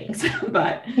other things.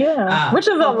 But which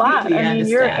is a lot. I mean,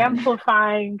 you're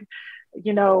amplifying,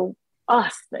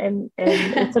 us and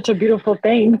it's such a beautiful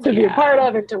thing to be a part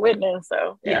of and to witness.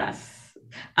 So yes.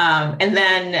 And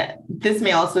then this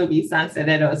may also be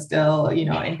sunsetted or still,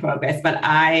 in progress, but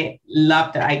I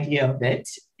love the idea of it.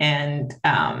 And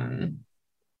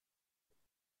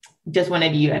just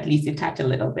wanted you at least to touch a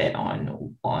little bit on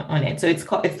it. So it's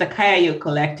the Kayayo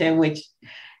Collective, which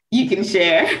you can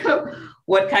share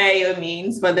what Kayayo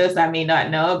means for those that may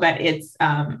not know, but it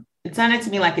sounded to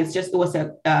me like it was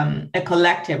a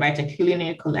collective, right? A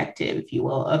culinary collective, if you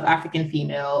will, of African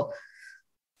female.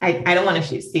 I don't want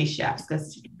to say chefs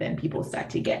because then people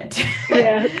start to get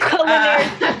culinary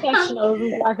professionals.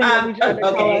 I think we try to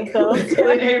call ourselves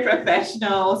culinary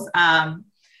professionals.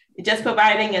 Just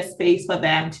providing a space for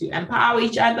them to empower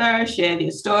each other, share their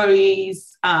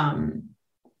stories,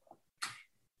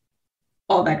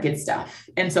 all that good stuff.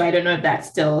 And so I don't know if that's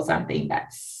still something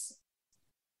that's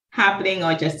happening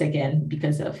or just again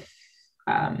because of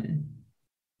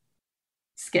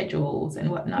schedules and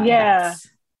whatnot.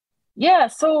 Yeah,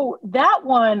 so that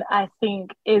one I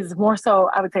think is more so,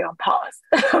 I would say, on pause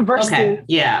versus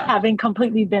having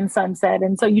completely been sunset.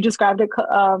 And so you described it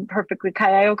perfectly.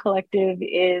 Kayayo Collective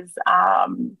is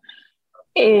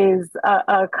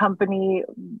a company,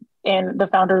 and the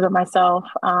founders are myself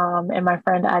and my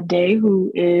friend Ade,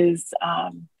 who is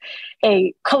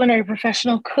a culinary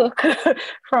professional cook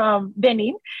from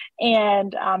Benin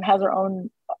and has her own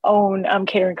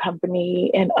catering company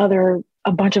and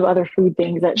a bunch of other food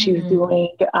things that she's doing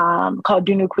called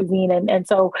Dunu Cuisine. And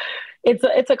so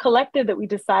it's a collective that we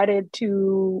decided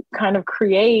to kind of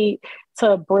create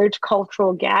to bridge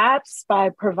cultural gaps by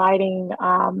providing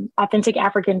authentic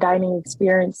African dining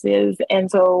experiences.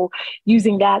 And so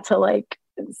using that to like,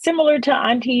 similar to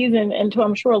Aunties and to,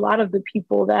 I'm sure, a lot of the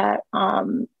people that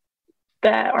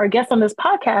that are guests on this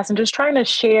podcast and just trying to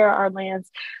share our land's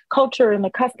culture and the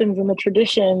customs and the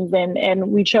traditions.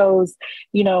 And we chose,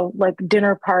 like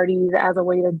dinner parties as a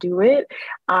way to do it.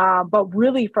 But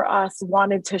really for us,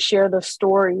 wanted to share the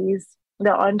stories,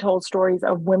 the untold stories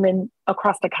of women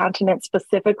across the continent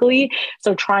specifically.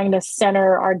 So trying to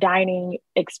center our dining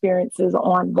experiences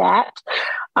on that.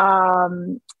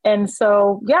 And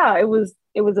so, yeah, it was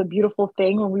a beautiful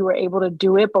thing when we were able to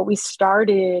do it, but we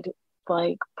started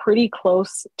like pretty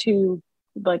close to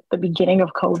like the beginning of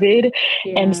COVID.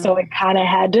 Yeah. And so it kind of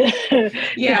had to,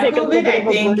 COVID, I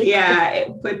think,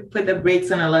 it put the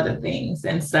brakes on a lot of things.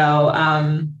 And so,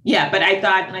 but I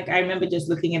thought, like, I remember just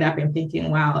looking it up and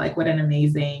thinking, wow, like what an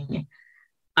amazing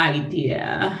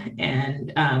idea.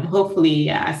 And hopefully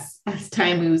as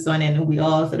time moves on and we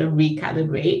all sort of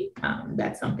recalibrate,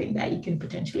 that's something that you can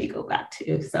potentially go back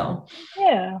to. So,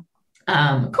 yeah.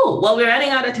 Cool. Well, we're running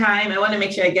out of time. I want to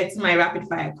make sure I get to my rapid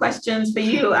fire questions for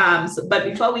you. But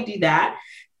before we do that,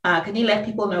 can you let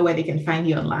people know where they can find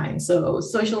you online? So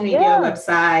social media,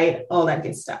 website, all that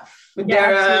good stuff.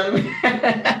 Durham.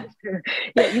 Yeah,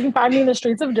 you can find me in the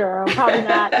streets of Durham. Probably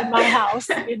not in my house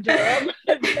in Durham.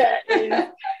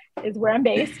 That is where I'm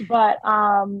based. But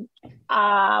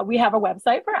we have a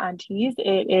website for Aunties.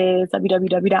 It is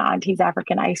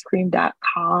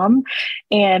www.auntiesafricanicecream.com.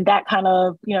 And that kind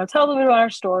of, tells a bit about our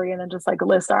story and then just like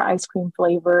lists our ice cream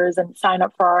flavors, and sign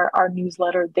up for our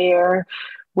newsletter there,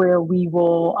 where we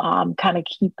will kind of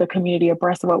keep the community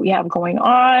abreast of what we have going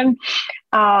on.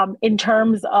 In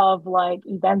terms of like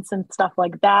events and stuff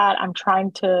like that, I'm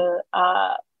trying to,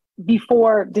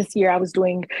 before this year, I was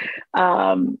doing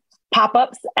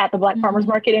pop-ups at the Black Farmers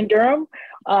Market in Durham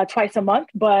twice a month.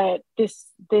 But this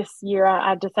year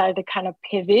I decided to kind of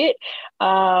pivot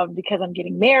because I'm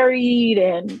getting married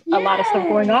and a lot of stuff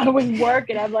going on with work.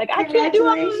 And I'm like, I can't do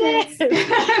all of this.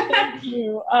 Thank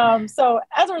you. So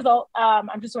as a result,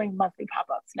 I'm just doing monthly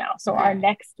pop-ups now. So our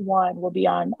next one will be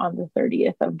on the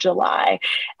 30th of July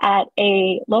at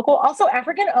a local, also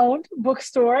African-owned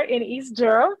bookstore in East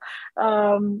Durham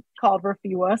called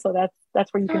Refiwa. So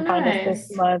that's where you can find us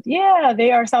this month. Yeah,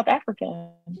 they are South African.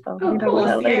 So we can talk about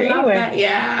that later. Anyway. That.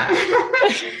 Yeah.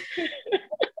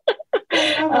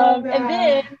 And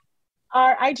then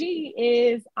our IG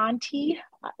is Auntie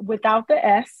without the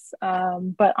S,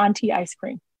 but Auntie Ice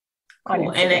Cream.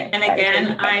 Cool. And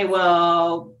again, I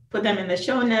will put them in the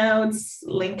show notes,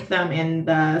 link them in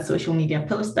the social media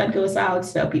post that goes out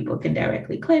so people can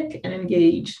directly click and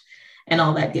engage and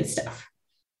all that good stuff.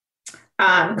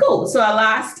 Cool. So our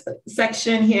last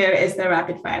section here is the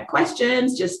rapid fire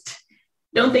questions. Just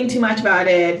don't think too much about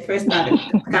it. First thought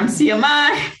that comes to your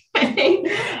mind. And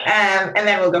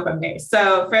then we'll go from there.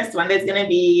 So first one, there's going to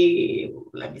be,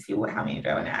 let me see how many do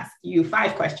I want to ask you?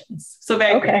 5 questions. So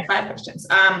very quick, 5 questions.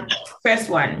 First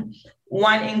one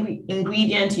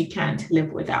ingredient you can't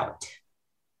live without.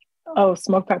 Oh,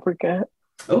 smoked paprika.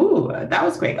 Oh, that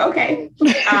was quick. Okay.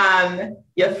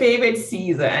 Your favorite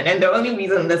season. And the only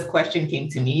reason this question came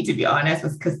to me, to be honest,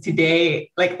 was because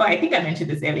today, I think I mentioned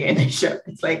this earlier in the show.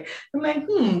 It's like, I'm like,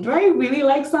 do I really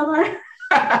like summer?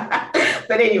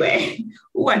 But anyway,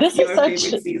 what's your favorite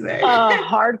season? This is such a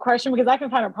hard question because I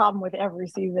can find a problem with every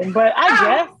season. But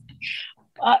I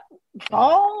guess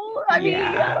fall. I mean,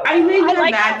 I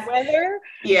like that weather.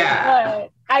 Yeah.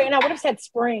 I would have said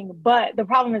spring, but the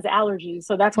problem is allergies.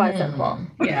 So that's why I said fall.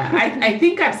 Yeah, I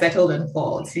think I've settled in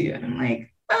fall too. And I'm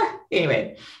like,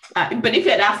 anyway. But if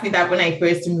you had asked me that when I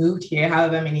first moved here,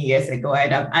 however many years ago,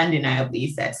 I'd have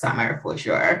undeniably said summer for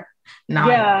sure.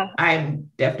 Now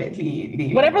I'm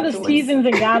definitely whatever the seasons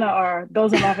in Ghana are,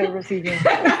 those are my favorite seasons.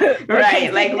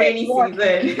 Right, like rainy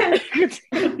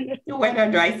season, winter,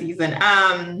 dry season.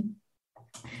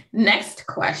 Next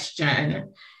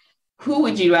question. Who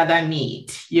would you rather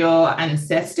meet, your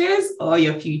ancestors or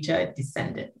your future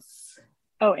descendants?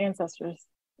 Oh, ancestors.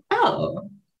 Oh,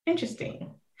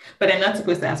 interesting. But I'm not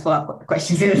supposed to ask follow-up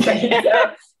questions in a second.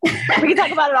 We can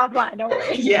talk about it offline, don't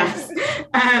worry. Yes.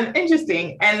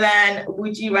 Interesting. And then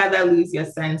would you rather lose your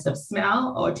sense of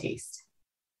smell or taste?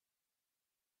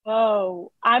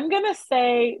 Oh, I'm going to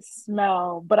say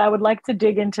smell, but I would like to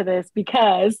dig into this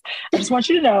because I just want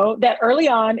you to know that early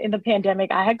on in the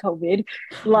pandemic, I had COVID.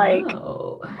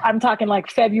 I'm talking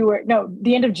like the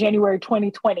end of January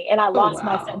 2020. And I lost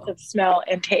my sense of smell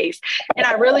and taste. And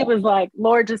I really was like,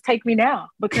 Lord, just take me now.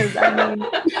 Because I mean,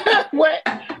 what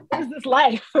is this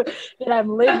life that I'm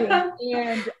living?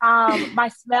 And my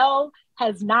smell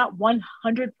has not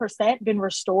 100% been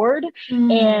restored,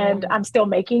 and I'm still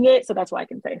making it. So that's why I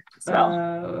can say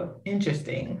smell.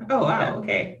 Interesting. Oh, wow.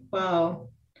 Okay.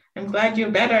 Well, I'm glad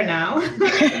you're better now.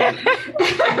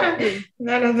 That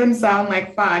doesn't sound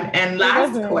like fun. And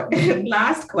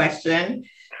last question.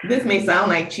 This may sound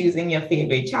like choosing your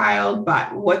favorite child,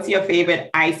 but what's your favorite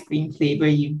ice cream flavor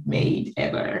you've made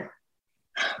ever?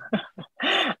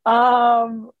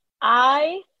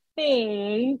 I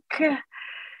think.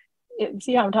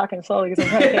 See how I'm talking slowly because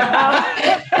I'm trying to think.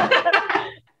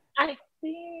 I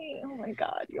think. Oh my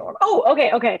God!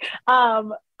 Okay.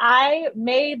 I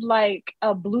made like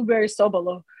a blueberry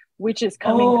sobolo, which is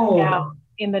coming out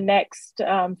in the next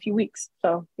few weeks.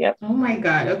 So, yep. Oh my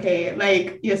God. Okay.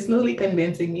 Like, you're slowly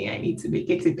convincing me I need to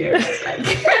make it to Paris. Like,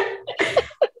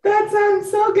 that sounds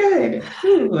so good.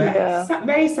 Ooh, yeah.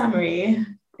 Very summery.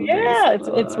 Yeah,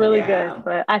 it's really good.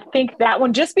 But I think that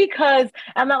one, just because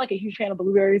I'm not like a huge fan of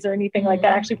blueberries or anything like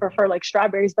that, I actually prefer like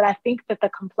strawberries, but I think that the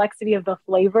complexity of the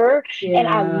flavor, and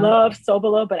I love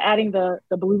sobolo, but adding the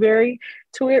blueberry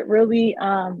to it really,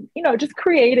 just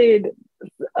created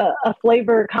a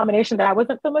flavor combination that I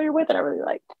wasn't familiar with and I really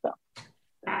liked. So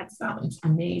that sounds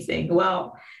amazing.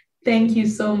 Well, thank you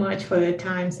so much for the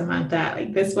time, Samantha.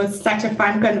 Like, this was such a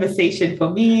fun conversation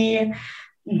for me.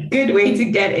 Good way to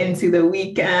get into the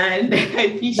weekend.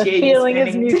 I appreciate the feeling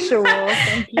is mutual.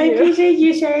 Thank you. I appreciate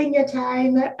you sharing your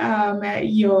time,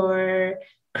 your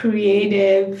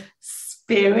creative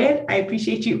spirit. I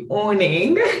appreciate you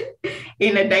owning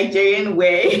in a Nigerian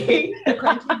way the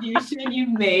contribution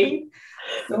you've made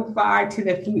so far to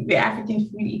the African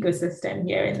food ecosystem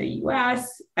here in the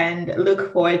US, and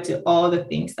look forward to all the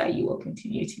things that you will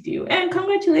continue to do. And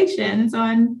congratulations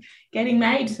on getting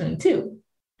married soon too.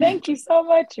 Thank you so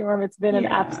much, Yorm. It's been an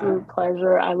absolute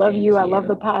pleasure. I love you. I love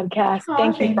the podcast.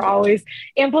 Thank you for always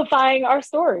amplifying our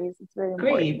stories. It's very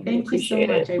important. Great. Thank you so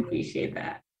much. I appreciate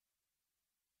that.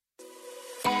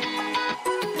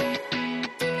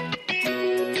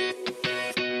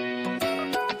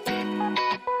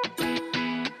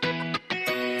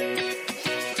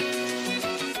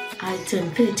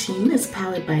 Item 13 is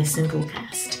powered by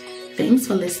Simplecast. Thanks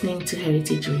for listening to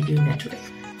Heritage Radio Network.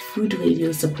 Food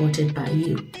radio supported by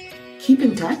you. Keep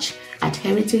in touch at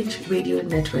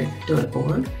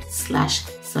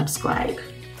heritageradionetwork.org/subscribe.